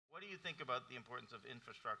you think about the importance of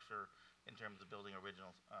infrastructure in terms of building a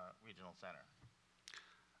regional center?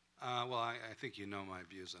 Well, I think you know my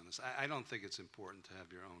views on this. I don't think it's important to have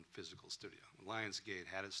your own physical studio. Lionsgate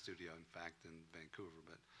had a studio, in fact, in Vancouver,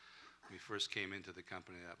 but when we first came into the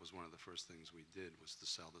company, that was one of the first things we did, was to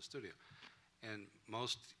sell the studio. And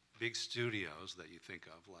most big studios that you think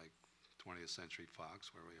of, like 20th Century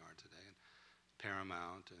Fox, where we are today, and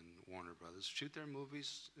Paramount and Warner Brothers, shoot their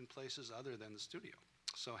movies in places other than the studio.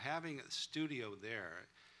 So having a studio there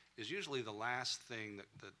is usually the last thing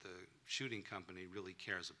that the shooting company really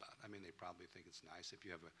cares about. I mean, they probably think it's nice if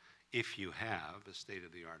you have a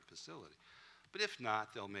state-of-the-art facility. But if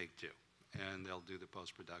not, they'll make do, and they'll do the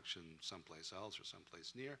post-production someplace else or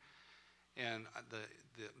someplace near. And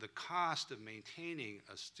the cost of maintaining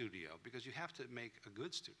a studio, because you have to make a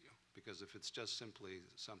good studio, because if it's just simply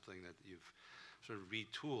something that you've sort of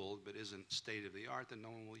retooled but isn't state-of-the-art, then no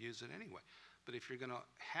one will use it anyway. But if you're going to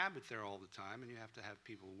have it there all the time, and you have to have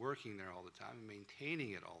people working there all the time and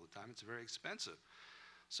maintaining it all the time, it's very expensive.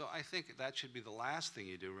 So I think that should be the last thing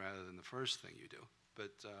you do rather than the first thing you do.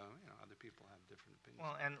 But other people have different opinions.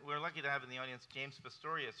 Well, and we're lucky to have in the audience James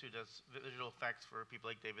Pastorius, who does visual effects for people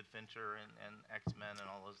like David Fincher and X-Men and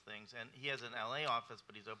all those things. And he has an LA office,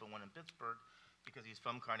 but he's opened one in Pittsburgh because he's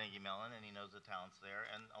from Carnegie Mellon and he knows the talents there.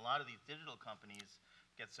 And a lot of these digital companies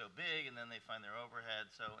get so big and then they find their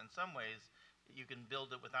overhead. So in some ways, you can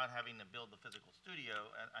build it without having to build the physical studio.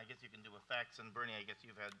 And I guess you can do effects. And Bernie, I guess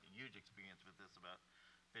you've had huge experience with this about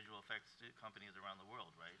visual effects companies around the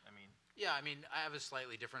world, right? I mean, yeah, I mean, I have a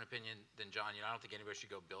slightly different opinion than John. I don't think anybody should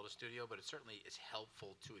go build a studio, but it certainly is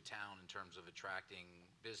helpful to a town in terms of attracting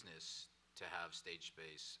business to have stage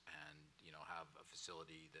space and have a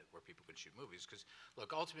facility where people can shoot movies. Because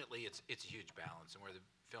look, ultimately, it's a huge balance, and where the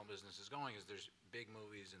film business is going is there's big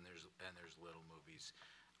movies and there's little movies,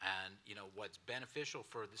 and what's beneficial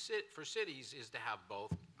for cities is to have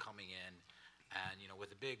both coming in. And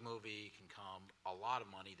with a big movie can come a lot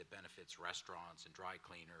of money that benefits restaurants and dry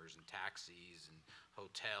cleaners and taxis and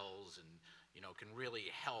hotels, and can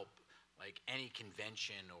really help like any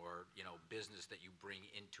convention or business that you bring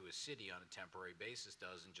into a city on a temporary basis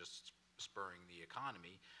does, and just spurring the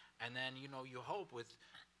economy. And then you hope with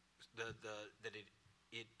that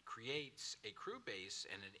it creates a crew base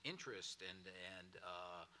and an interest and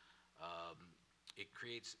it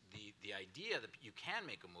creates the idea that you can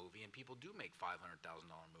make a movie, and people do make $500,000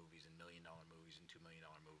 movies and $1 million movies and $2 million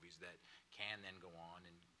movies that can then go on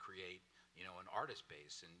and create an artist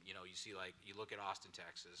base. And you see, like, you look at Austin,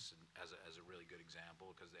 Texas, and as a really good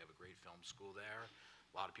example, because they have a great film school there.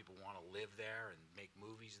 A lot of people want to live there and make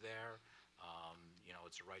movies there.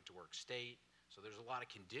 It's a right to work state. So there's a lot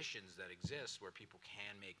of conditions that exist where people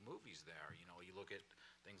can make movies there. You look at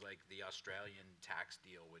things like the Australian tax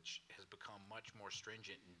deal, which has become much more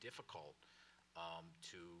stringent and difficult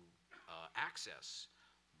to access.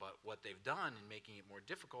 But what they've done in making it more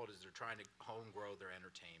difficult is they're trying to home grow their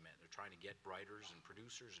entertainment. They're trying to get writers and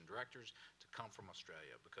producers and directors to come from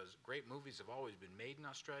Australia, because great movies have always been made in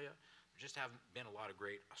Australia. There just haven't been a lot of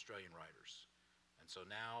great Australian writers. And so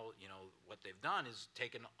now, what they've done is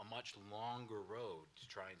taken a much longer road to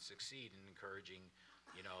try and succeed in encouraging,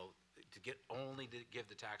 to give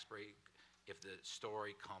the tax break if the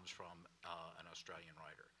story comes from an Australian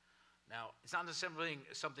writer. Now, it's not necessarily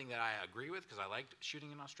something that I agree with, because I liked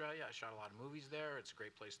shooting in Australia. I shot a lot of movies there. It's a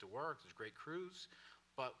great place to work. There's great crews.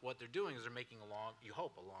 But what they're doing is they're making you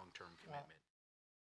hope, a long-term commitment.